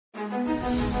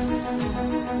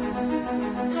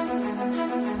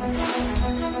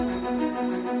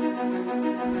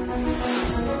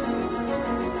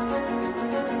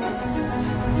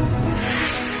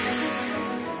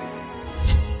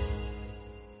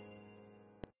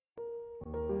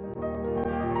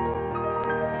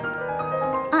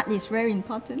Art is very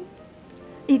important.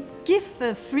 It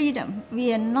gives freedom.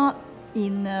 We are not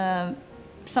in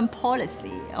some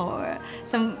policy or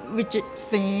some rigid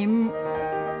frame.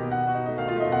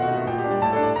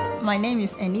 My name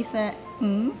is Annysa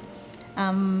Ng.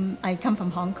 I come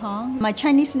from Hong Kong. My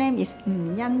Chinese name is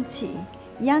Yan Qi.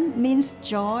 Yan means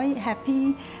joy,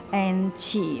 happy, and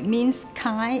Qi means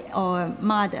kind or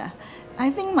mother. I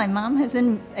think my mom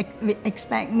hasn't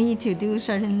expect me to do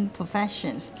certain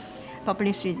professions.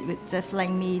 Probably she would just like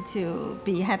me to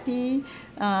be happy,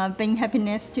 bring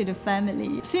happiness to the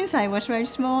family. Since I was very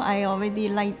small, I already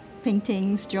liked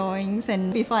paintings, drawings,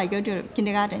 and before I go to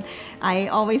kindergarten, I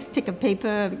always take a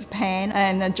paper, pen,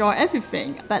 and draw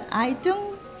everything. But I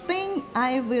don't think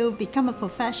I will become a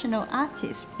professional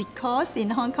artist because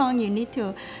in Hong Kong you need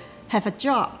to have a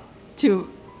job to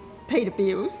pay the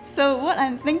bills. So what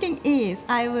I'm thinking is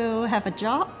I will have a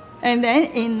job, and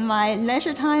then in my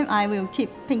leisure time, I will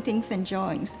keep paintings and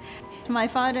drawings. My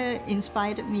father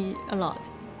inspired me a lot.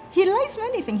 He likes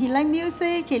many things. He likes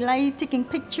music, he likes taking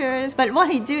pictures. But what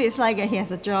he do is like he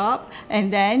has a job,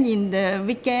 and then in the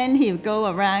weekend, he'll go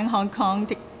around Hong Kong,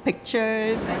 take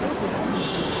pictures.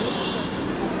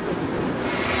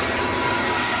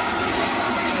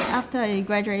 After I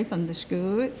graduated from the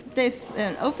school, there's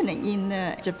an opening in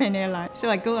the Japan airline. So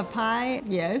I go apply.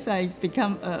 Yes, I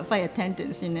become a flight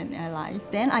attendant in an airline.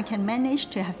 Then I can manage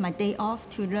to have my day off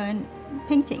to learn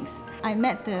paintings. I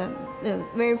met the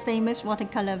very famous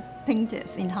watercolor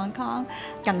painters in Hong Kong,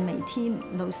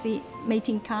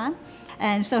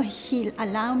 and so he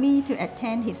allowed me to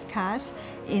attend his class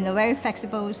in a very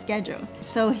flexible schedule.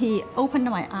 So he opened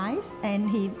my eyes and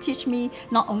he taught me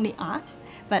not only art,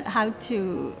 but how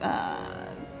to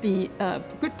be a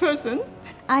good person.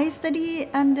 I studied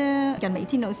under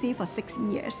for 6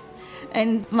 years.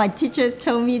 And my teacher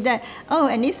told me that, oh,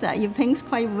 Annysa, you paint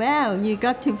quite well. You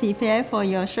got to prepare for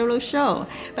your solo show.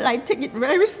 But I take it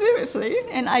very seriously,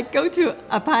 and I go to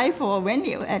apply for a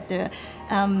venue at the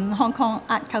Hong Kong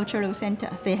Art Cultural Center.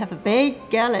 They have a big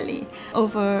gallery,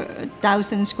 over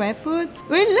 1,000 square feet.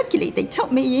 Very luckily, they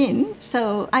took me in.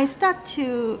 So I start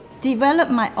to develop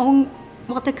my own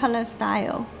watercolor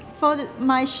style. For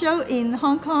my show in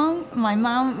Hong Kong, my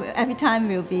mom every time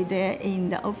will be there in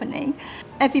the opening.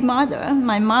 Every mother,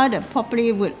 my mother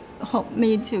probably would hope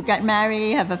me to get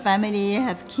married, have a family,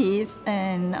 have kids,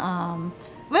 and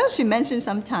well, she mentioned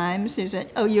sometimes, she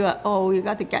said, oh, you are old, you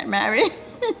got to get married.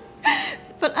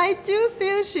 But I do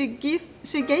feel she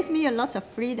gave me a lot of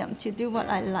freedom to do what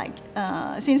I like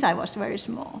since I was very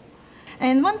small.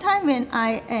 And one time when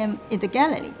I am in the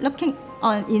gallery looking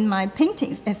in my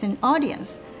paintings as an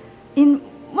audience,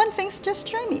 one thing just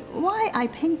struck me, why I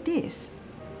paint this?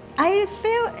 I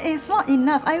feel it's not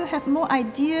enough. I have more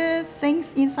idea, things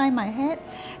inside my head,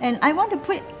 and I want to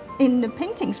put it in the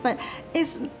paintings, but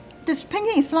this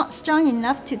painting is not strong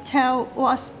enough to tell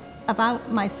what's about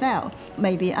myself.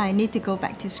 Maybe I need to go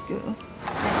back to school.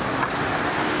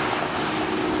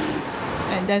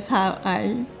 And that's how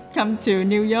I come to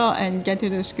New York and get to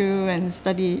the school and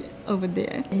study over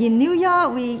there. In New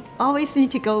York, we always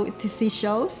need to go to see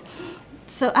shows.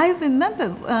 So I remember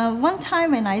one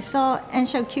time when I saw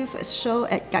Annysa Ng's show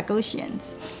at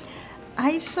Gagosian's.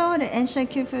 I saw the Annysa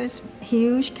Ng's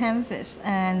huge canvas,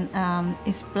 and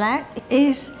it's black.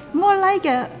 It's more like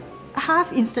a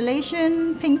half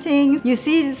installation painting. You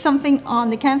see something on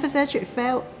the canvas actually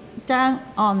fell down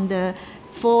on the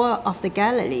floor of the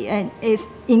gallery, and it's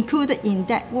included in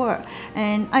that work.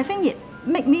 And I think it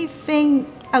made me think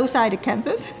outside the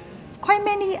canvas. Quite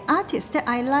many artists that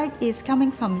I like is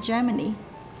coming from Germany.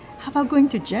 How about going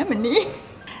to Germany?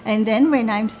 And then when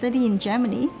I'm studying in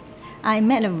Germany, I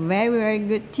met a very, very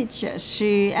good teacher.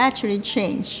 She actually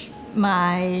changed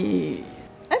my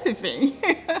everything.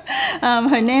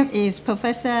 Her name is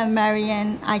Professor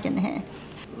Marianne Eigenher.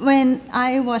 When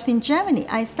I was in Germany,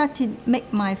 I started to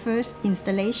make my first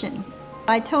installation.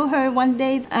 I told her one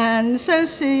day, and so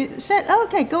she said,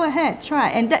 okay, go ahead, try.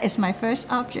 And that is my first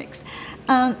objects.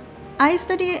 I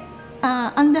studied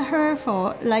under her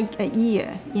for like a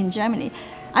year in Germany.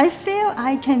 I feel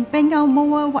I can bring out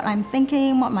more what I'm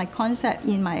thinking, what my concept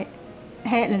in my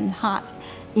head and heart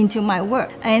into my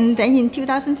work. And then in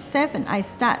 2007, I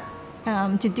started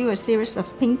to do a series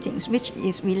of paintings which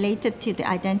is related to the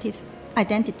identities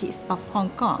of Hong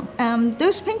Kong.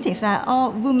 Those paintings are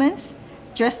all women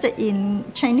dressed in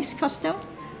Chinese costume,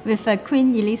 with a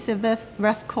Queen Elizabeth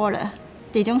ruff collar.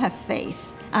 They don't have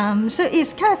face. So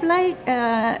it's kind of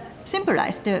like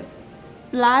symbolize the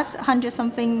last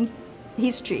 100-something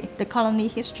history, the colony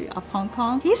history of Hong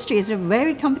Kong. History is a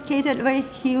very complicated, very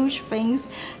huge thing.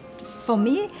 For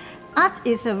me, art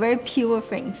is a very pure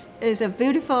thing. It's a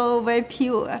beautiful, very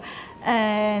pure.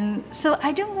 And so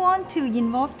I don't want to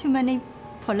involve too many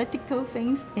political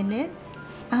things in it.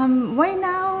 Right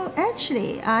now,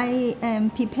 actually, I am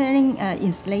preparing an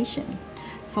installation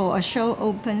for a show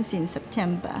opens in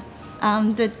September.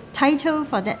 The title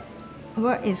for that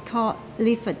work is called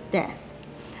Live or Death.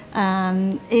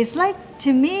 It's like,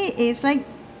 to me, it's like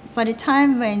by the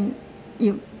time when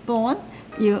you're born,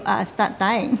 you start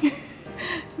dying.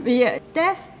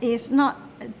 Death is not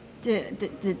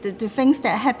the things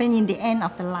that happen in the end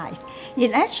of the life.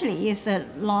 It actually is a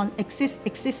long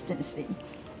existence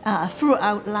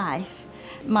throughout life.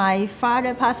 My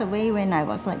father passed away when I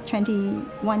was like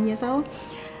 21 years old.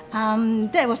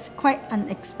 That was quite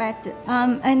unexpected.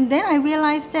 And then I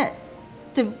realized that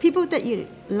the people that you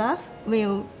love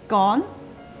will gone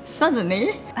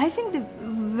suddenly. I think the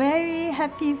very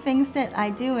happy things that I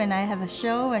do when I have a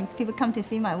show and people come to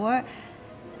see my work,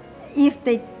 if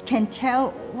they can tell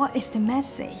what is the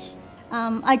message.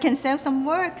 I can sell some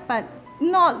work, but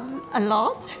not a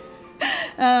lot.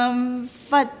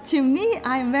 But to me,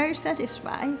 I'm very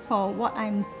satisfied for what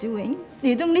I'm doing.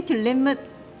 You don't need to limit,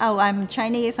 oh, I'm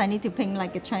Chinese, I need to paint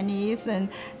like a Chinese, and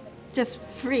just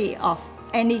free of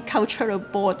any cultural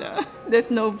border.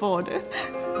 There's no border.